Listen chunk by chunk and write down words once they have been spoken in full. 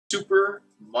Super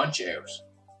Munch Out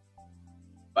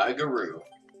by Garou.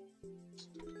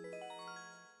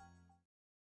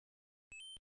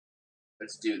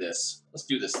 Let's do this. Let's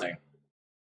do this thing.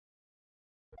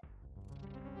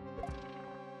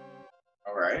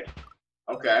 Alright.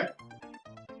 Okay.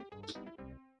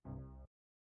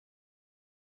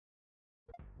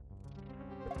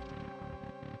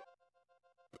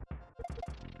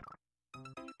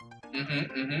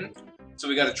 So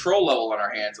we got a troll level on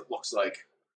our hands, it looks like.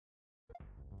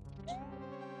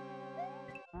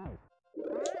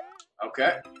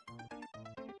 Okay.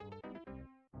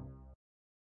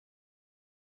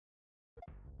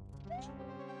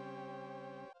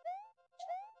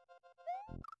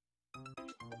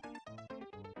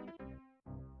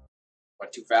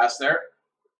 Went too fast there.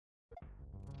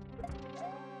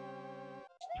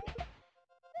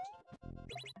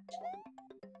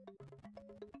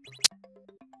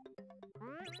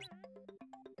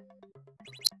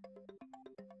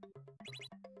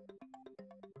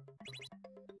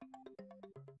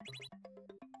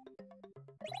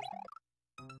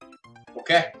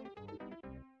 Okay.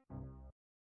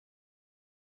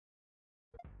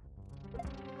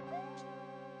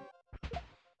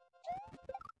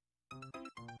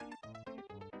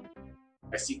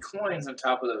 I see coins on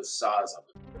top of those saws up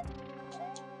there.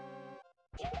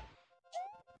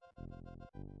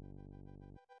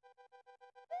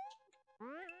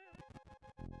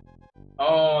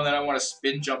 Oh, and then I want to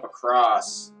spin jump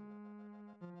across.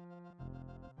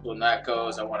 When that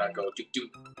goes, I want to go doop doop.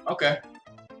 Okay.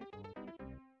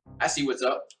 I see what's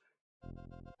up.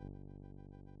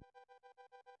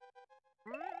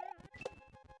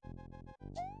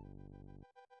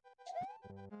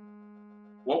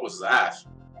 What was that?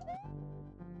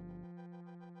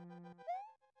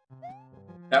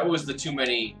 That was the too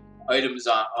many items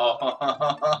on.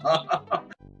 Oh.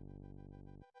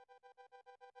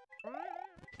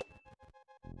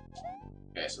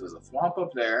 Okay, so there's a thwomp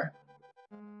up there.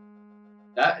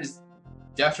 That is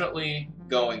definitely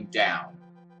going down.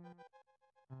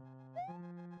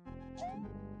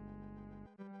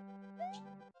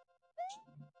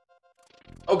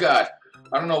 Oh god.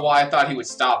 I don't know why I thought he would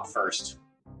stop first.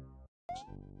 I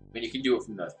mean, you can do it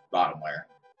from the bottom layer,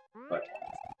 but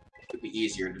it would be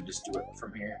easier to just do it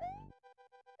from here.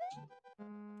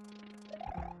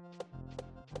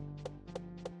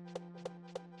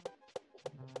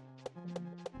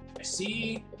 I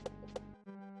see.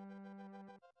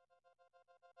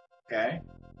 Okay.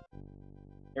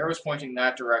 Arrow's pointing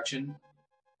that direction.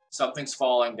 Something's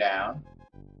falling down.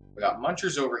 We got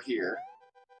munchers over here.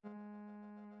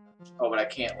 Oh, but I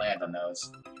can't land on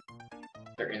those.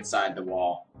 They're inside the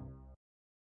wall.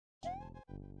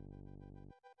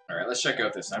 Alright, let's check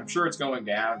out this. I'm sure it's going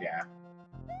down, yeah.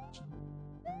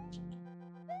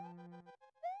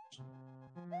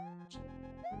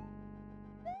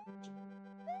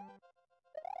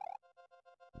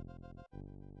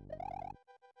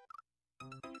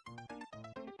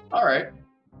 Alright.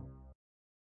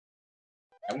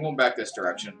 I'm going back this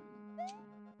direction.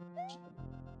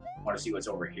 I want to see what's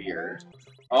over here.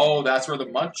 Oh, that's where the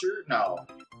muncher... No.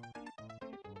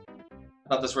 I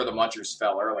thought that's where the munchers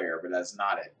fell earlier, but that's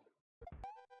not it.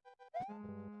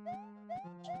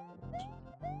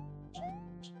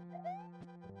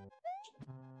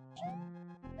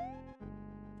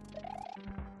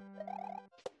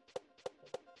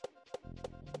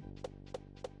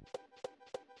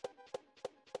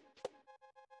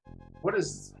 What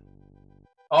is...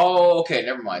 Oh, okay,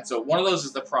 never mind. So one of those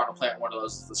is the piranha plant, one of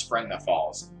those is the spring that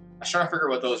falls. I was trying to figure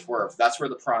out what those were. If that's where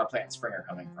the piranha plant and spring are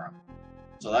coming from.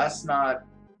 So that's not...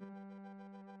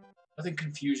 Nothing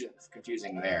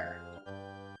confusing there.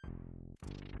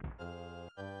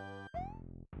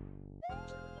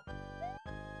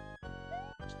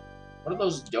 What are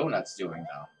those donuts doing,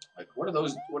 though? Like, what are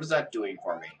those... What is that doing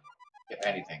for me? If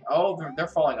anything. Oh, they're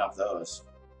falling off those.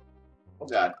 Oh,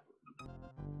 God.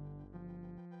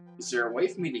 Is there a way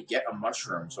for me to get a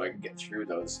mushroom so I can get through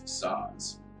those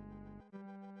saws?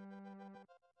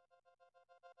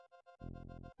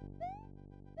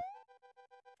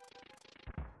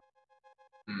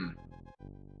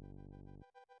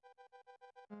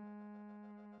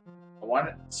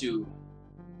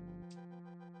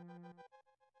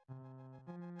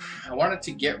 I wanted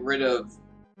to get rid of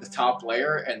the top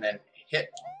layer and then hit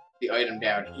the item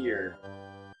down here.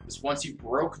 Because once you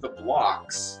broke the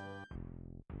blocks,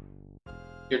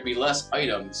 there'd be less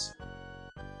items.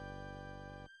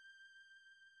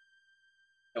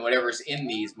 And whatever's in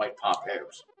these might pop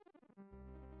out.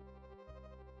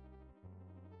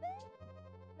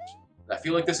 I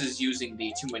feel like this is using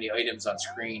the too many items on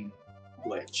screen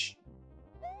glitch.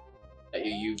 that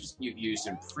you've used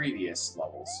in previous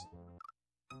levels.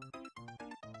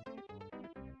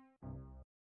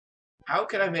 How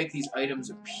can I make these items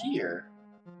appear?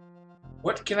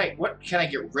 What can I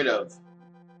get rid of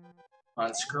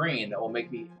on screen that will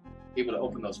make me able to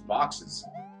open those boxes?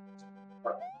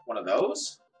 One of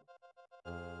those?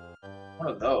 One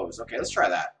of those. Okay, let's try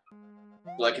that.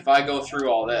 Like if I go through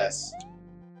all this,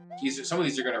 some of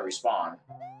these are going to respawn.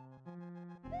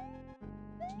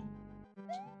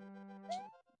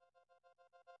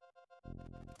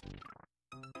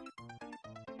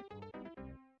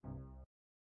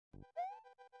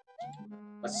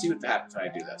 Let's see what happens when I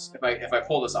do this. If I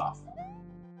pull this off.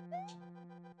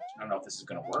 I don't know if this is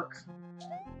going to work.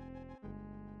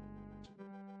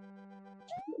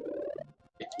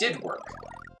 It did work.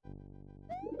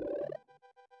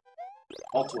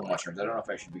 Multiple mushrooms. I don't know if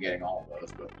I should be getting all of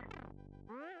those, but...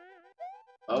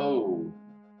 Oh.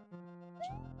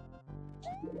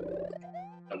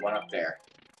 The one up there.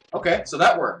 Okay, so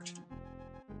that worked.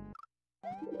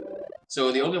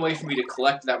 So the only way for me to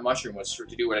collect that mushroom was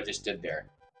to do what I just did there.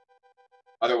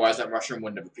 Otherwise, that mushroom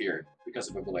wouldn't have appeared because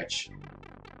of a glitch.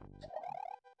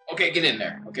 Okay, get in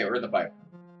there. Okay, we're in the pipe.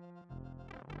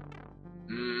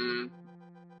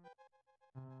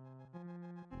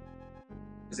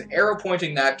 There's an arrow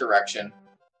pointing that direction,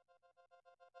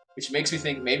 which makes me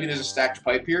think maybe there's a stacked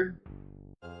pipe here,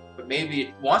 but maybe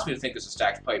it wants me to think there's a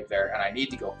stacked pipe there, and I need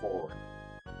to go forward.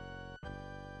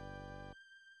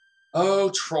 Oh,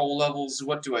 troll levels,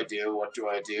 what do I do? What do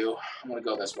I do? I'm gonna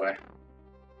go this way.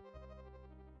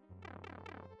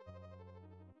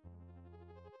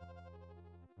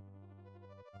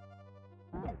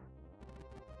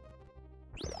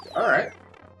 Alright.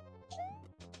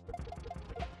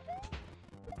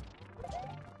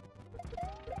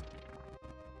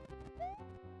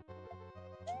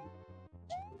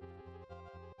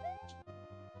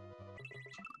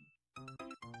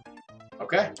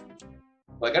 Okay.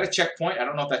 Well, I got a checkpoint. I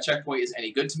don't know if that checkpoint is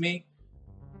any good to me.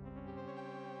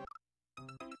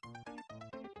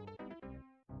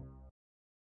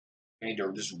 I need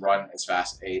to just run as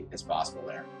fast as possible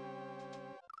there.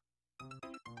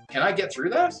 Can I get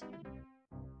through that?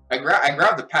 I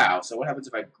grabbed the POW, so what happens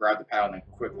if I grab the POW and then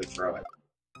quickly throw it?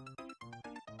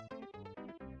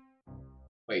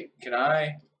 Wait, can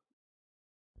I...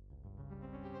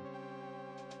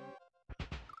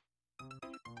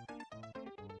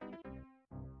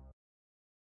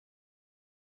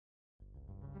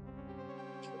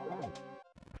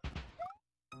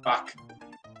 Fuck.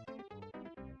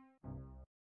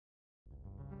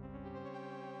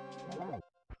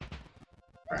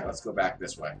 Alright, let's go back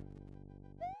this way.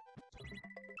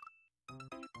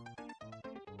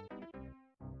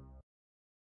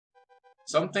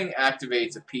 Something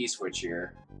activates a P-switch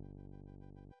here.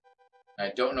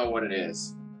 I don't know what it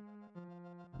is.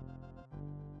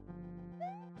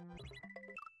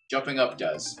 Jumping up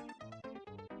does.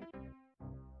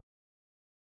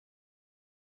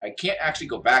 I can't actually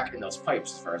go back in those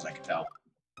pipes, as far as I can tell.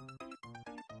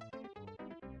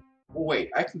 Oh, wait,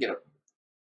 I can get a...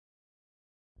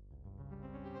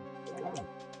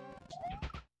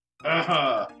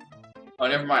 Oh,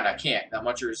 never mind, I can't. That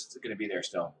muncher is going to be there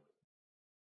still.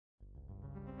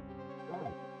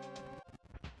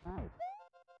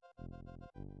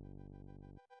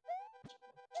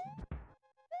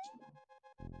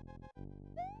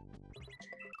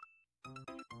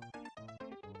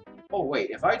 Oh, wait,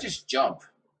 if I just jump,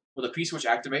 will the P-switch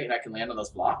activate and I can land on those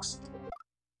blocks?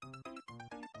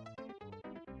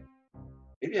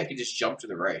 Maybe I can just jump to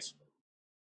the right.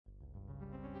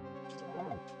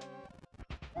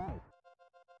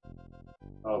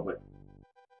 Oh, but...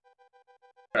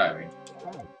 What I mean.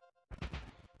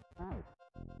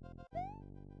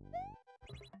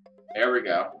 There we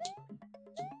go.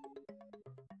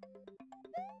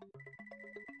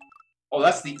 Oh,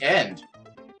 that's the end.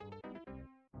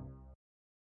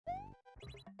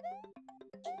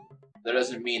 That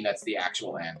doesn't mean that's the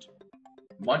actual end.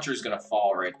 Muncher's gonna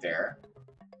fall right there.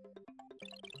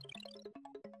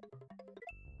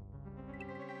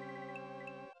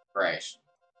 Right.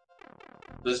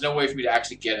 There's no way for me to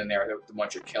actually get in there without the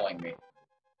Muncher killing me.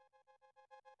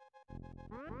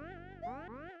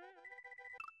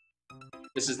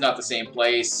 This is not the same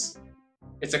place.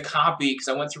 It's a copy, because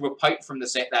I went through a pipe from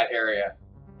that area.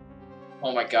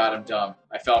 Oh my god, I'm dumb.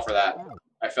 I fell for that.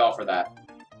 I fell for that.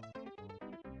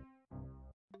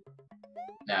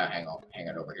 Now, hang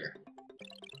on over here.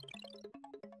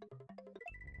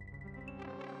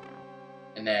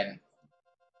 And then...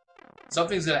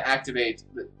 something's gonna activate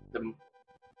the...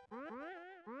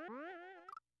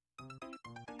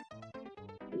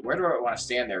 Where do I want to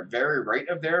stand there? Very right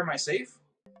of there, am I safe?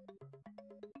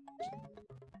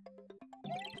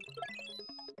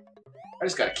 I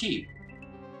just got a key.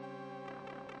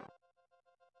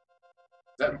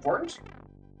 Is that important?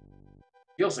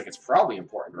 Feels like it's probably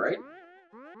important, right?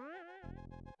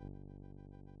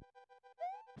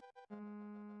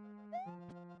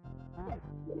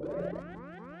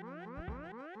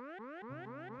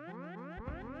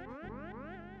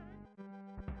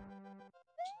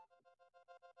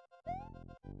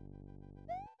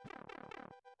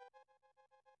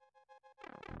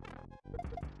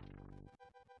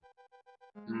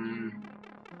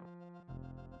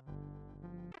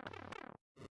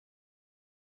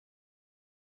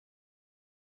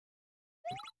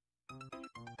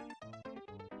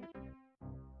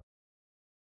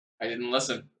 I didn't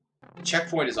listen. The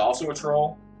checkpoint is also a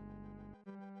troll.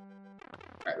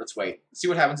 Alright, let's wait. Let's see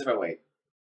what happens if I wait.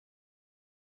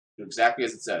 Do exactly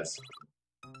as it says.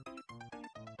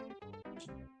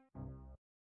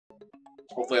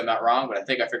 Hopefully I'm not wrong, but I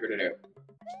think I figured it out.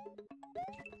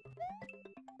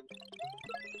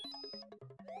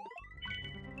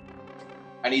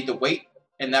 I need to wait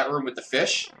in that room with the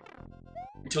fish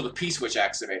until the P-switch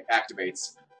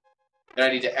activates. Then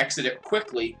I need to exit it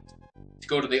quickly to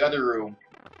go to the other room.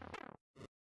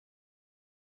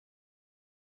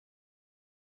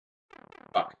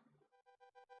 Fuck.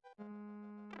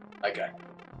 Okay.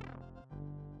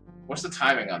 What's the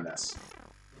timing on this?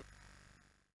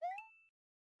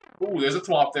 Ooh, there's a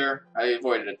thwomp there. I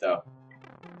avoided it, though.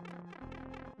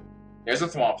 There's a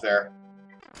thwomp there.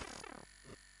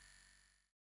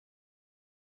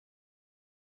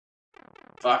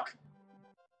 Fuck.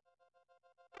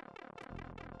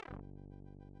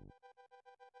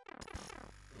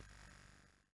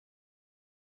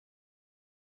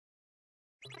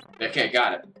 Okay,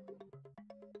 got it.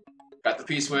 Got the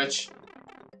P-switch.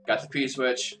 Got the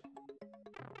P-switch.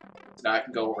 So now I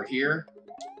can go over here.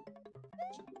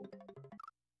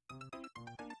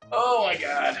 Oh my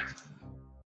god.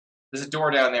 There's a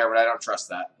door down there, but I don't trust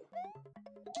that.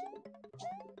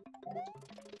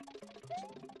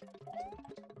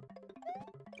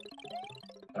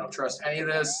 I don't trust any of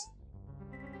this.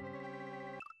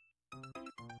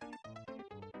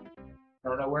 I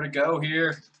don't know where to go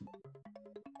here.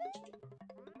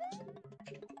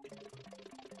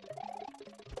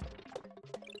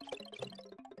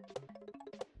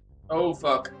 Oh,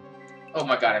 fuck. Oh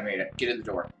my god, I made it. Get in the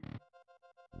door.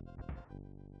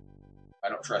 I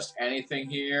don't trust anything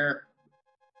here.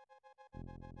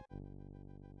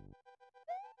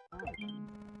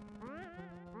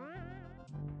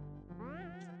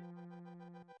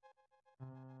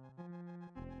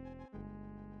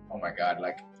 Oh my god,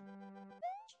 like...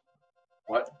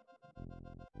 What?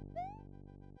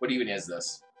 What even is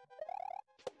this?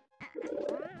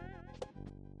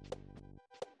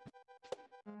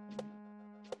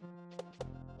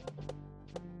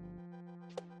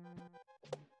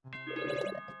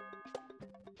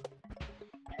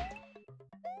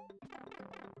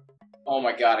 Oh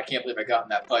my god, I can't believe I got in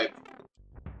that pipe.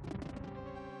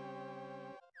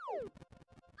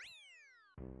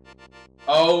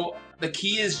 Oh, the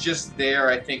key is just there,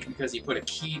 I think, because he put a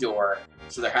key door,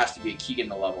 so there has to be a key in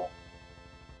the level.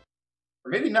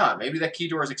 Or maybe not. Maybe that key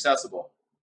door is accessible.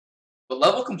 But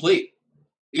level complete.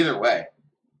 Either way.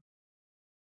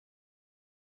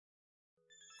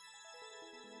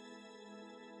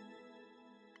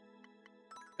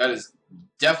 That is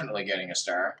definitely getting a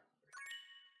star.